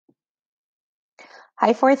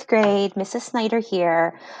Hi, fourth grade. Mrs. Snyder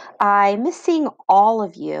here. I miss seeing all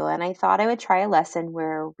of you, and I thought I would try a lesson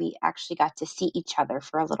where we actually got to see each other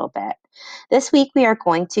for a little bit. This week, we are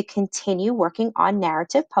going to continue working on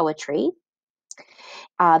narrative poetry.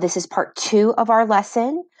 This is part two of our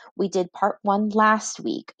lesson. We did part one last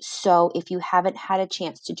week, so if you haven't had a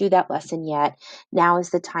chance to do that lesson yet, now is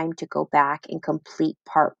the time to go back and complete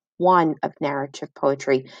part one of narrative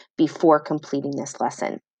poetry before completing this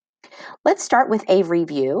lesson. Let's start with a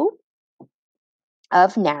review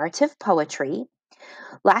of narrative poetry.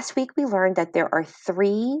 Last week, we learned that there are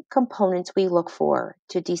three components we look for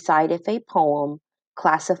to decide if a poem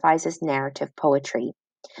classifies as narrative poetry.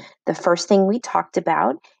 The first thing we talked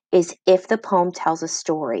about is if the poem tells a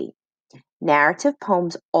story. Narrative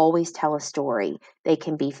poems always tell a story. They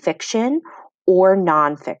can be fiction or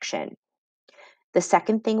nonfiction. The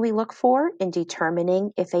second thing we look for in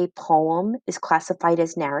determining if a poem is classified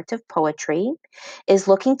as narrative poetry is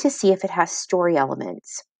looking to see if it has story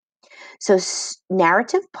elements. So,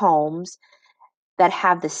 narrative poems that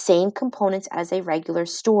have the same components as a regular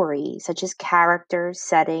story, such as character,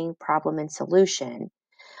 setting, problem, and solution,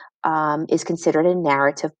 is considered a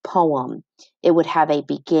narrative poem. It would have a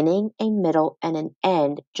beginning, a middle, and an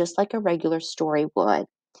end, just like a regular story would.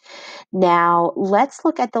 Now, let's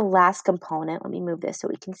look at the last component. Let me move this so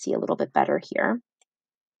we can see a little bit better here.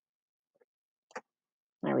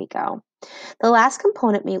 There we go. The last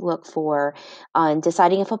component we look for on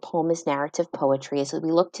deciding if a poem is narrative poetry is that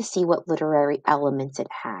we look to see what literary elements it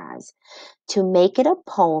has. To make it a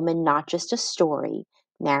poem and not just a story,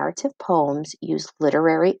 narrative poems use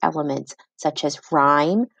literary elements such as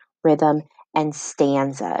rhyme, rhythm, and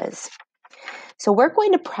stanzas. So we're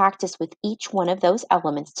going to practice with each one of those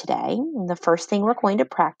elements today. And the first thing we're going to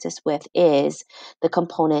practice with is the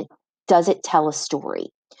component, does it tell a story?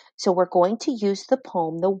 So we're going to use the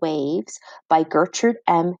poem The Waves by Gertrude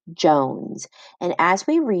M. Jones. And as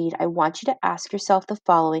we read, I want you to ask yourself the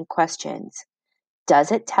following questions.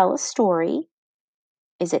 Does it tell a story?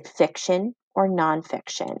 Is it fiction or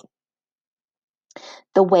nonfiction?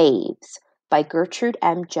 The Waves by Gertrude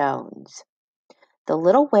M. Jones. The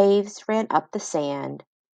little waves ran up the sand,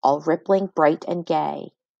 all rippling bright and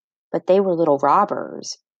gay. But they were little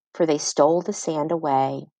robbers, for they stole the sand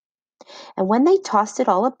away. And when they tossed it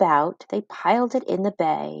all about, they piled it in the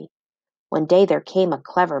bay. One day there came a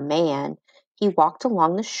clever man. He walked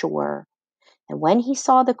along the shore, and when he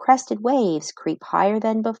saw the crested waves creep higher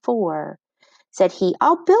than before, said he,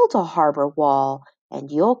 I'll build a harbor wall,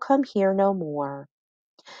 and you'll come here no more.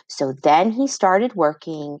 So then he started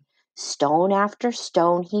working. Stone after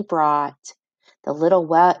stone he brought. The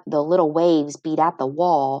little waves beat at the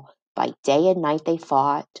wall. By day and night they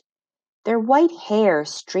fought. Their white hair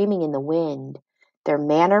streaming in the wind, their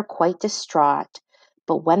manner quite distraught.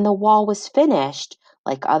 But when the wall was finished,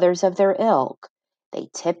 like others of their ilk, they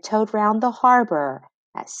tiptoed round the harbor,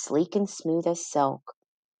 as sleek and smooth as silk,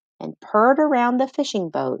 and purred around the fishing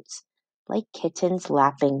boats like kittens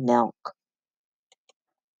lapping milk.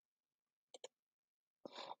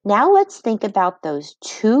 Now let's think about those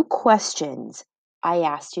two questions I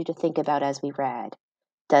asked you to think about as we read.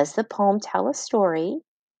 Does the poem tell a story?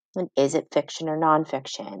 And is it fiction or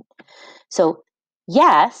nonfiction? So,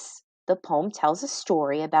 yes, the poem tells a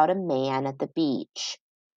story about a man at the beach.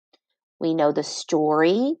 We know the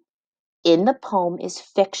story in the poem is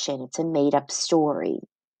fiction, it's a made up story.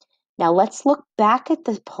 Now let's look back at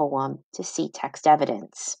the poem to see text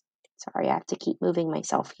evidence. Sorry, I have to keep moving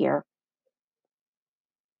myself here.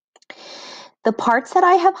 The parts that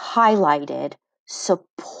I have highlighted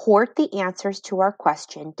support the answers to our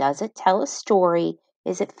question. Does it tell a story?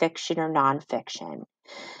 Is it fiction or nonfiction?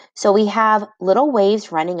 So we have little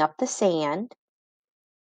waves running up the sand.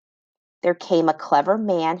 There came a clever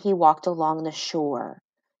man. He walked along the shore.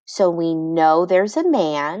 So we know there's a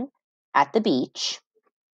man at the beach.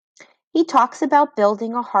 He talks about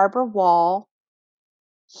building a harbor wall.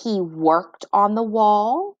 He worked on the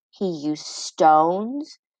wall. He used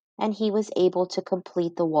stones and he was able to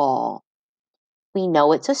complete the wall. We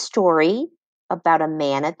know it's a story about a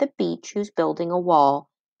man at the beach who's building a wall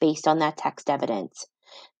based on that text evidence.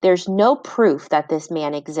 There's no proof that this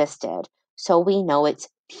man existed, so we know it's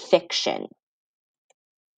fiction.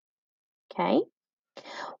 Okay?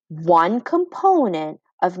 One component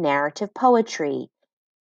of narrative poetry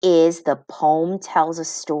is the poem tells a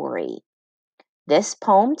story. This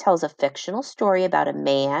poem tells a fictional story about a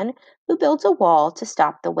man who builds a wall to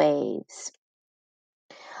stop the waves.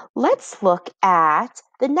 Let's look at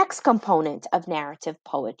the next component of narrative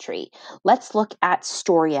poetry. Let's look at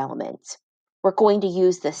story elements. We're going to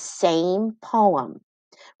use the same poem.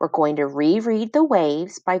 We're going to reread The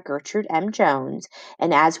Waves by Gertrude M. Jones.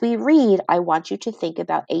 And as we read, I want you to think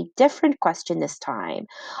about a different question this time.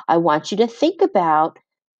 I want you to think about,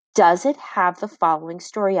 does it have the following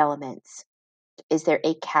story elements? Is there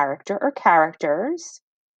a character or characters?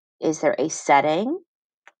 Is there a setting?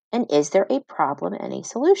 And is there a problem and a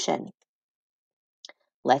solution?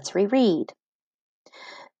 Let's reread.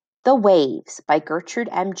 The Waves by Gertrude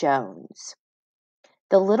M. Jones.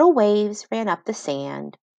 The little waves ran up the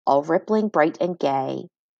sand, all rippling bright and gay,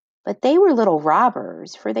 but they were little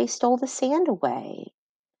robbers, for they stole the sand away.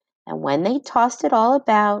 And when they tossed it all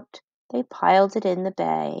about, they piled it in the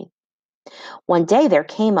bay. One day there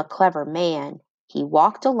came a clever man. He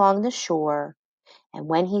walked along the shore, and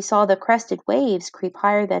when he saw the crested waves creep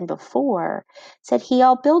higher than before, said he,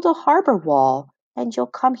 "I'll build a harbor wall, and you'll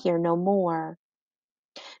come here no more."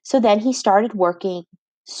 So then he started working.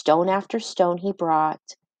 Stone after stone he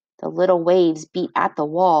brought. The little waves beat at the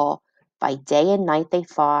wall. By day and night they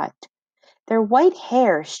fought. Their white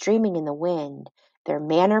hair streaming in the wind, their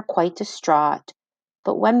manner quite distraught.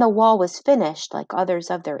 But when the wall was finished, like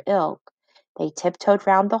others of their ilk, they tiptoed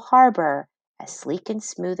round the harbor, as sleek and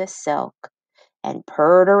smooth as silk, and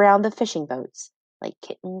purred around the fishing boats like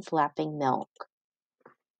kittens lapping milk.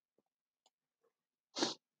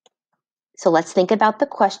 So let's think about the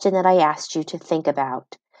question that I asked you to think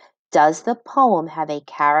about. Does the poem have a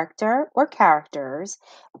character or characters,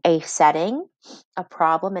 a setting, a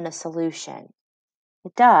problem, and a solution?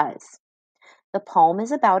 It does. The poem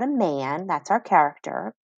is about a man, that's our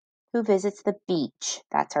character, who visits the beach,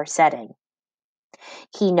 that's our setting.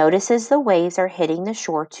 He notices the waves are hitting the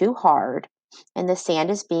shore too hard and the sand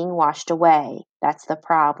is being washed away, that's the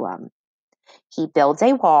problem. He builds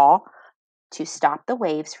a wall to stop the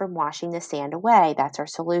waves from washing the sand away, that's our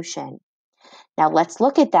solution. Now let's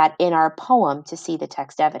look at that in our poem to see the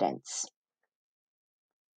text evidence.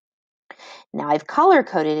 Now I've color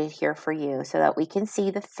coded it here for you so that we can see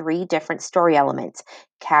the three different story elements: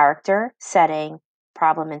 character, setting,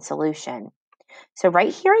 problem, and solution. So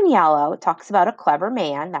right here in yellow, it talks about a clever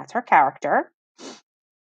man, that's our character.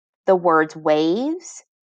 The words waves,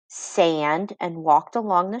 sand, and walked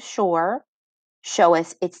along the shore show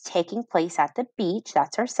us it's taking place at the beach,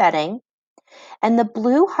 that's our setting. And the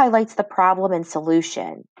blue highlights the problem and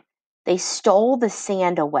solution. They stole the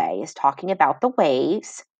sand away, is talking about the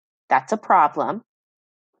waves. That's a problem.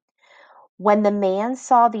 When the man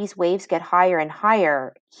saw these waves get higher and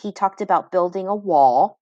higher, he talked about building a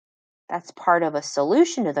wall. That's part of a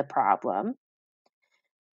solution to the problem.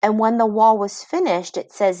 And when the wall was finished,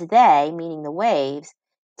 it says they, meaning the waves,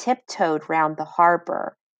 tiptoed round the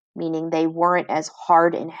harbor, meaning they weren't as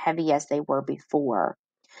hard and heavy as they were before.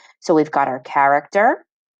 So we've got our character,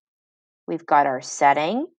 we've got our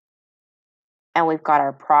setting, and we've got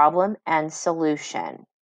our problem and solution.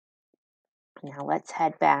 Now let's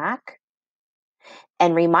head back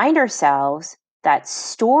and remind ourselves that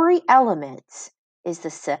story elements is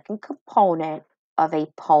the second component of a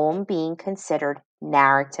poem being considered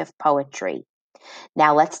narrative poetry.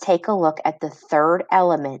 Now let's take a look at the third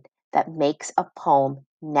element that makes a poem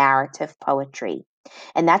narrative poetry,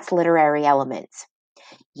 and that's literary elements.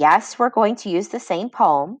 Yes, we're going to use the same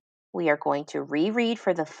poem. We are going to reread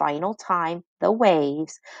for the final time The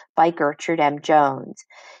Waves by Gertrude M. Jones.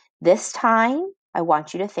 This time, I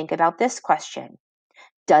want you to think about this question.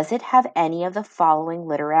 Does it have any of the following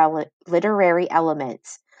literary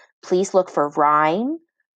elements? Please look for rhyme,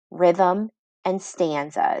 rhythm, and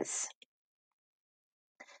stanzas.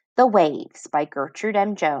 The Waves by Gertrude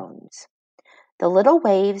M. Jones. The little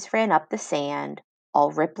waves ran up the sand,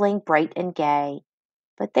 all rippling bright and gay,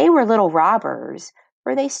 but they were little robbers,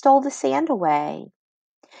 for they stole the sand away.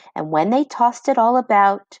 And when they tossed it all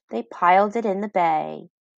about, they piled it in the bay.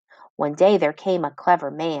 One day there came a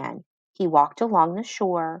clever man. He walked along the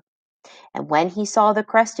shore, and when he saw the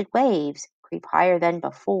crested waves creep higher than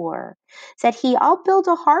before, said he, "I'll build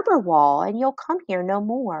a harbor wall, and you'll come here no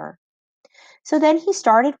more." So then he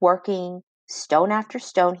started working. Stone after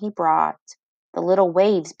stone he brought. The little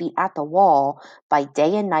waves beat at the wall. By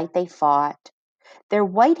day and night they fought. Their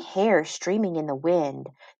white hair streaming in the wind,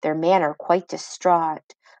 their manner quite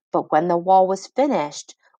distraught. But when the wall was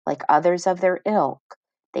finished, like others of their ilk,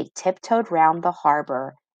 they tiptoed round the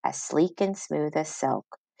harbor, as sleek and smooth as silk,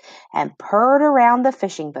 and purred around the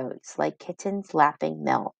fishing boats like kittens lapping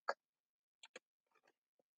milk.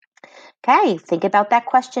 Okay, think about that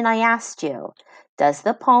question I asked you. Does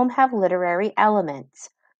the poem have literary elements?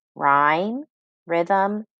 Rhyme,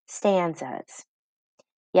 rhythm, stanzas?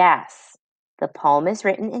 Yes, the poem is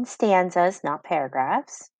written in stanzas, not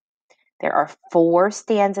paragraphs. There are 4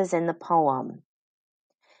 stanzas in the poem.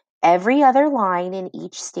 Every other line in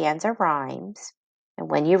each stanza rhymes. And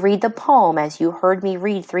when you read the poem, as you heard me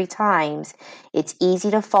read 3 times, it's easy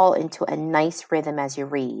to fall into a nice rhythm as you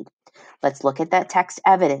read. Let's look at that text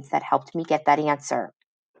evidence that helped me get that answer.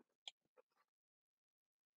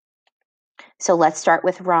 So let's start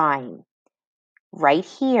with rhyme. Right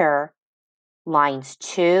here, lines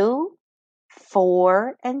 2,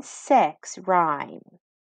 4, and 6 rhyme.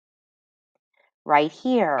 Right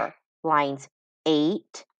here, lines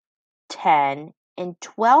 8, 10, and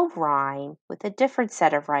 12 rhyme with a different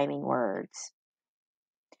set of rhyming words.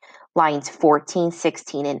 Lines 14,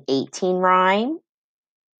 16, and 18 rhyme,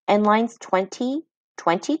 and lines 20,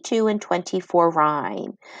 22, and 24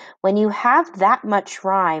 rhyme. When you have that much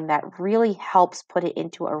rhyme, that really helps put it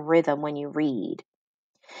into a rhythm when you read.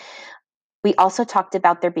 We also talked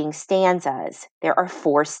about there being stanzas. There are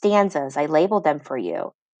 4 stanzas. I labeled them for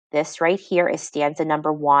you. This right here is stanza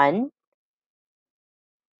number 1.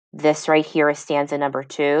 This right here is stanza number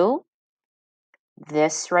 2.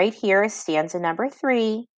 This right here is stanza number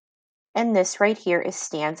 3. And this right here is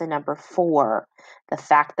stanza number 4. The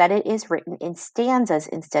fact that it is written in stanzas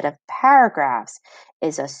instead of paragraphs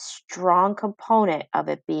is a strong component of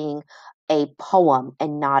it being a poem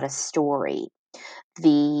and not a story.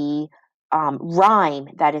 The rhyme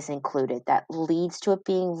that is included that leads to it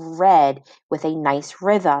being read with a nice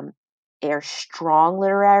rhythm are strong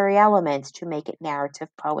literary elements to make it narrative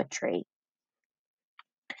poetry.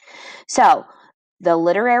 So, the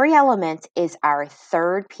literary element is our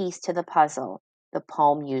third piece to the puzzle. The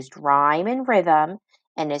poem used rhyme and rhythm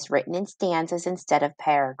and is written in stanzas instead of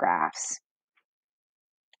paragraphs.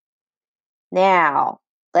 Now,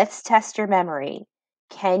 let's test your memory.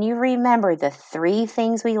 Can you remember the 3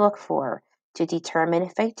 things we look for to determine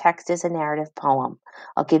if a text is a narrative poem?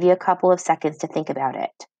 I'll give you a couple of seconds to think about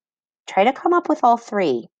it. Try to come up with all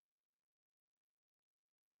 3.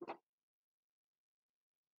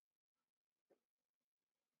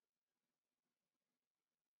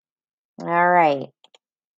 All right.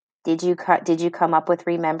 Did you come up with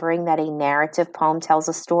remembering that a narrative poem tells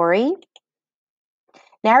a story?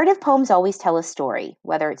 Narrative poems always tell a story,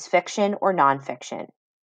 whether it's fiction or nonfiction.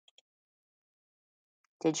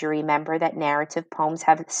 Did you remember that narrative poems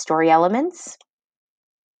have story elements?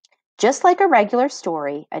 Just like a regular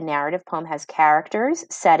story, a narrative poem has characters,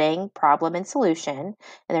 setting, problem, and solution, and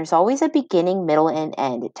there's always a beginning, middle, and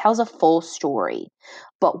end. It tells a full story.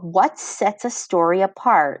 But what sets a story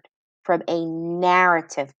apart from a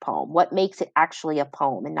narrative poem? What makes it actually a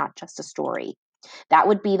poem and not just a story? That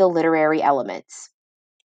would be the literary elements.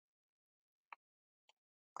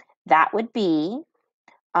 That would be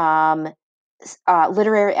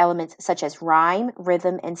literary elements such as rhyme,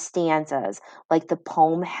 rhythm, and stanzas, like the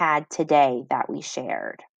poem had today that we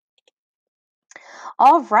shared.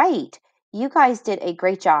 All right. You guys did a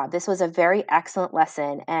great job. This was a very excellent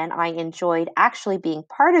lesson, and I enjoyed actually being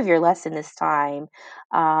part of your lesson this time.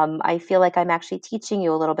 I feel like I'm actually teaching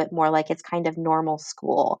you a little bit more like it's kind of normal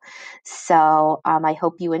school. So I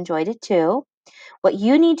hope you enjoyed it too. What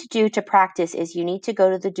you need to do to practice is you need to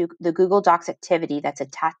go to the Google Docs activity that's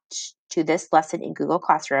attached to this lesson in Google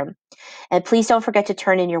Classroom. And please don't forget to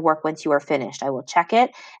turn in your work once you are finished. I will check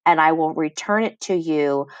it and I will return it to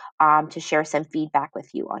you to share some feedback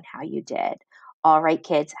with you on how you did. All right,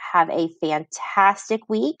 kids, have a fantastic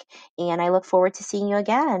week, and I look forward to seeing you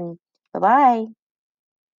again. Bye-bye.